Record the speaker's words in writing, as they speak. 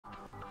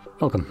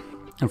Welcome.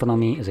 In front of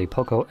me is a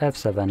POCO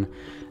F7,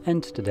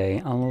 and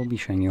today I will be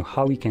showing you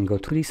how you can go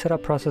through the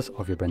setup process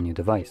of your brand new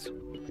device.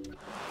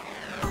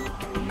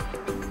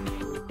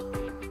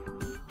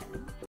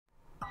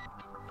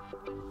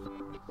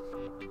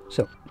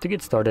 So, to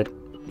get started,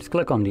 just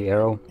click on the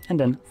arrow and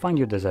then find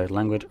your desired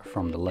language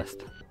from the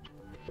list.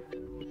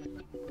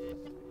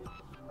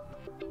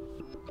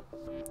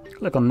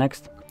 Click on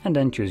Next and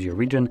then choose your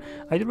region.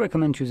 I do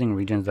recommend choosing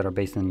regions that are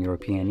based in the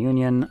European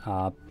Union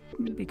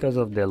because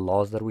of the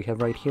laws that we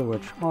have right here,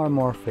 which are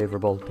more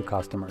favorable to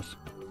customers.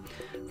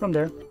 From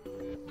there,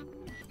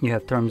 you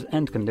have terms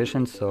and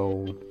conditions,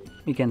 so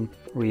you can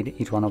read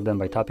each one of them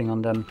by tapping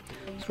on them.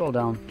 Scroll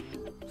down,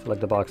 select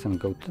the box and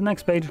go to the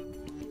next page.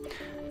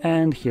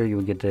 And here you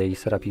will get the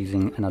setup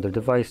using another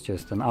device,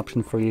 just an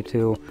option for you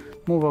to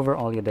move over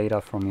all your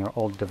data from your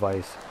old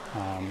device,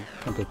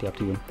 completely up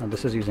to you. Now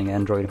this is using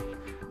Android,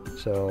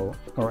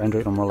 or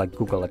Android or more like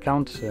Google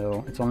account,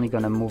 so it's only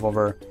going to move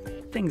over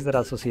things that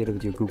are associated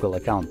with your Google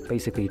account,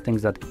 basically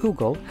things that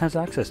Google has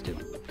access to,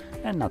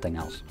 and nothing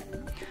else.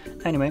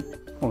 Anyway,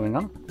 moving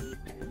on.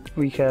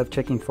 We have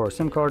checking for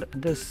SIM card.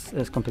 This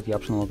is completely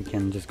optional. We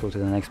can just go to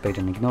the next page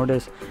and ignore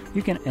this.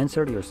 You can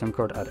insert your SIM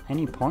card at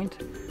any point.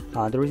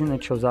 The reason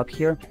it shows up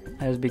here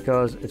is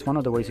because it's one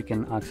of the ways you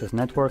can access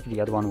network.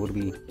 The other one would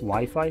be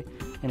Wi-Fi.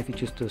 And if you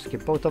choose to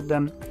skip both of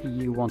them,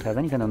 you won't have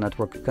any kind of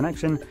network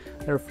connection.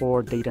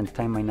 Therefore, date and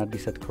time might not be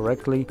set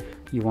correctly.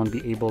 You won't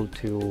be able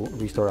to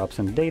restore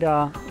absent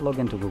data, log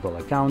into Google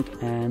account,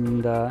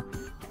 and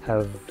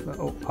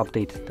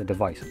update the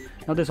device.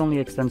 Now this only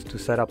extends to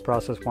setup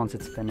process. Once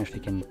it's finished,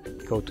 you can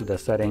go to the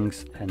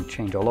settings and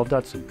change all of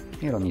that, so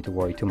you don't need to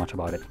worry too much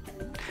about it.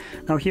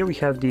 Now here we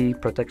have the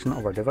protection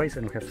of our device,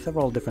 and we have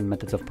several different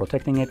methods of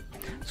protecting it: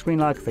 screen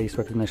lock, face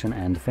recognition,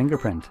 and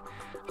fingerprint.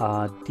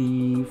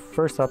 The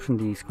first option,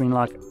 the screen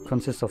lock,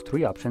 consists of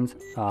three options: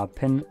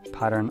 PIN,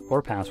 pattern,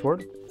 or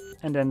password.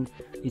 And then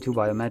E2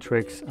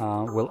 biometrics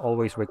will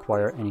always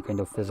require any kind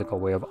of physical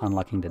way of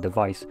unlocking the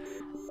device,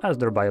 as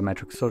they're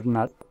biometrics, so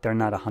they're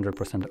not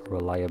 100%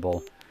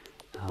 reliable.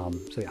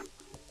 So yeah.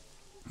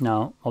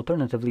 Now,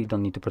 alternatively, you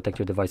don't need to protect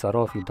your device at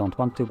all if you don't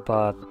want to,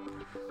 but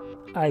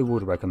I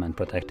would recommend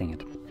protecting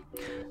it.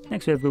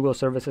 Next, we have Google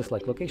services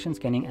like location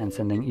scanning and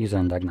sending user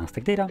and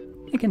diagnostic data.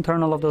 You can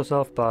turn all of those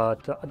off,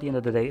 but at the end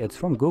of the day, it's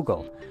from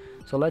Google.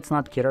 So let's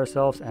not kid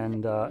ourselves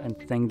and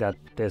think that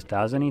this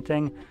does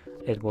anything.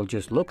 It will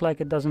just look like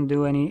it doesn't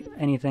do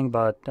anything,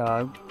 but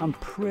I'm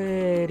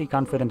pretty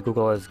confident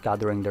Google is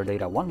gathering their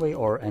data one way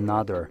or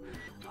another,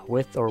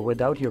 with or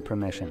without your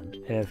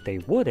permission. If they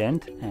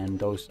wouldn't, and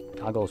those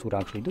toggles would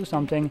actually do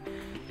something,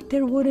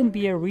 there wouldn't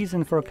be a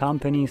reason for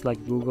companies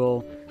like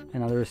Google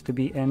and others to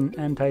be in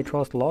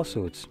antitrust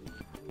lawsuits.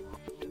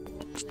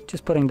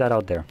 Just putting that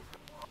out there.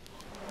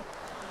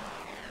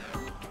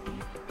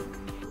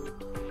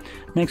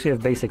 Next, we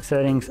have basic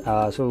settings.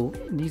 So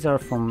these are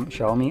from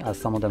Xiaomi, as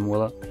some of them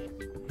will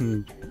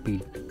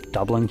be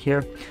doubling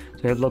here.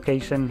 So we have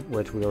location,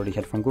 which we already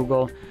had from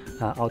Google,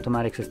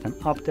 automatic system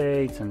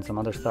updates, and some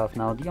other stuff.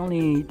 Now, the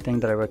only thing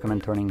that I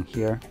recommend turning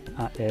here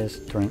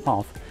is turning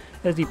off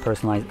is the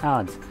personalized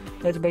ads.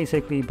 It's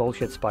basically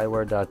bullshit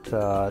spyware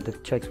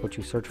that checks what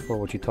you search for,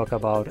 what you talk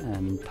about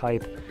and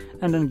type,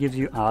 and then gives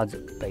you ads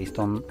based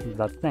on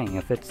that thing.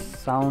 If it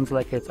sounds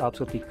like it's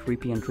absolutely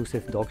creepy,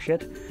 intrusive dog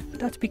shit,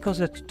 that's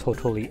because it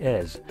totally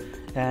is.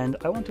 And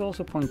I want to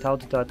also point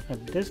out that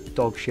this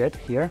dog shit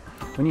here,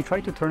 when you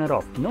try to turn it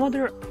off,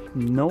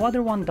 no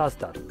other one does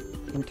that.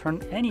 You can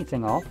turn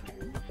anything off,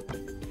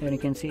 and you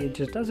can see it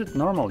just does it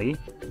normally,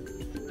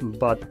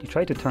 but you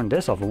try to turn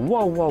this off.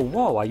 Whoa, whoa,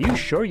 whoa, are you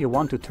sure you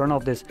want to turn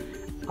off this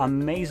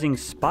amazing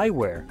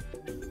spyware?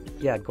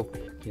 Yeah, go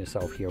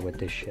yourself here with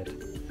this shit.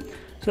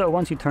 So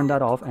once you turn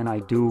that off, and I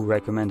do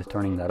recommend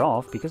turning that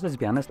off, because let's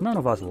be honest, none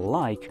of us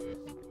like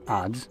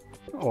ads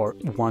or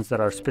ones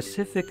that are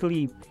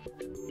specifically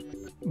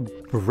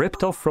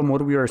ripped off from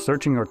what we are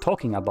searching or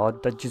talking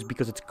about, that just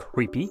because it's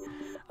creepy.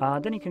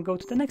 Then you can go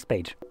to the next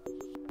page.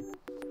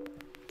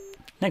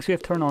 Next, we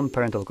have turn on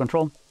parental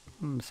control.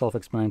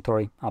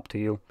 Self-explanatory, up to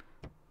you.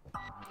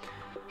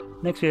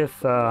 Next, we have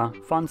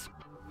fonts.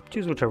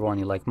 Choose whichever one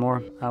you like more.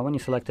 When you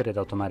select it, it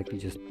automatically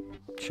just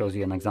shows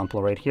you an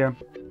example right here.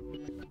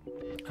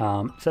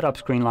 Set up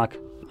screen lock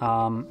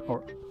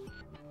or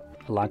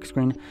lock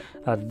screen.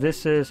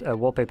 This is a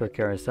wallpaper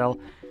carousel.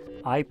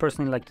 I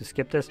personally like to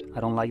skip this.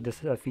 I don't like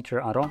this feature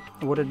at all.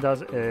 What it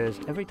does is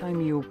every time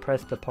you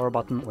press the power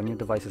button when your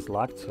device is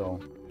locked, so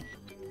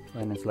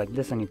when it's like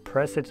this and you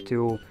press it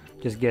to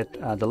just get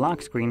the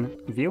lock screen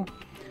view,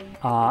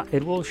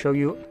 it will show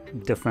you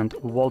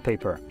different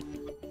wallpaper.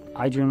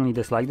 I generally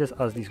dislike this,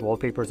 as these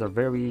wallpapers are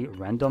very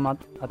random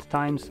at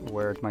times,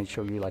 where it might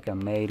show you like a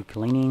maid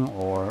cleaning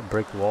or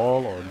brick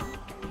wall or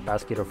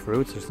basket of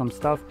fruits or some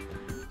stuff.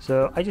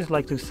 So I just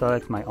like to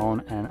select my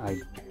own, and I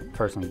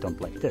personally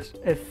don't like this.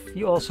 If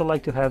you also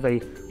like to have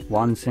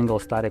one single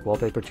static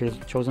wallpaper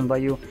chosen by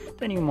you,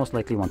 then you most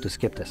likely want to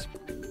skip this.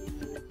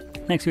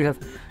 Next, we have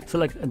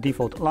select a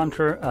default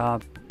launcher.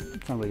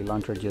 It's not really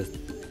launcher, just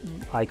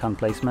icon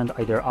placement,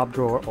 either up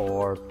drawer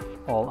or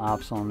all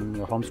apps on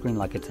your home screen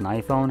like it's an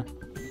iPhone.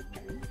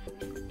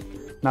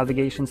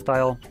 Navigation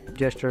style,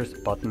 gestures,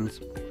 buttons,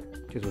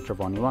 choose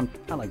whichever one you want.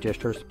 I like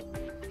gestures.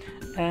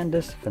 And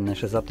this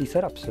finishes up the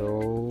setup, so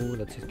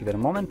let's just give it a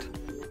moment.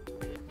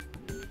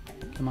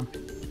 Come on.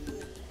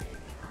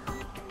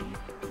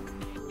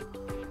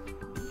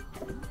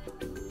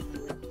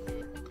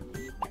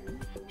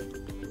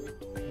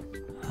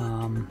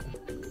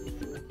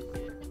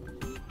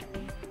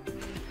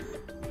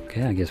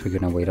 Okay, I guess we're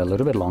gonna wait a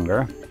little bit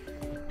longer.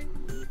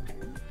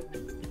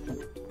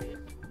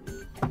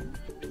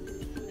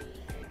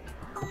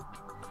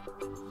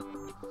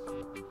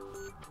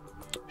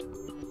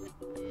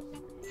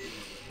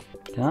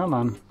 Come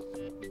on,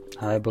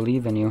 I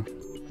believe in you.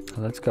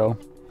 Let's go.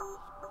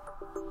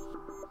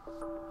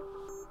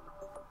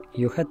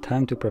 You had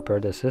time to prepare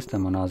the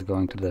system when I was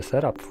going through the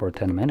setup for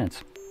 10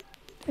 minutes.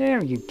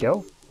 There you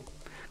go.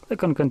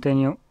 Click on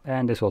continue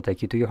and this will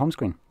take you to your home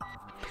screen.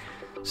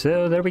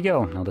 So there we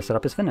go, now the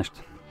setup is finished.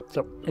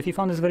 So if you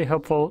found this very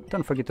helpful,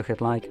 don't forget to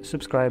hit like,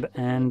 subscribe,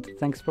 and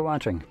thanks for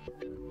watching.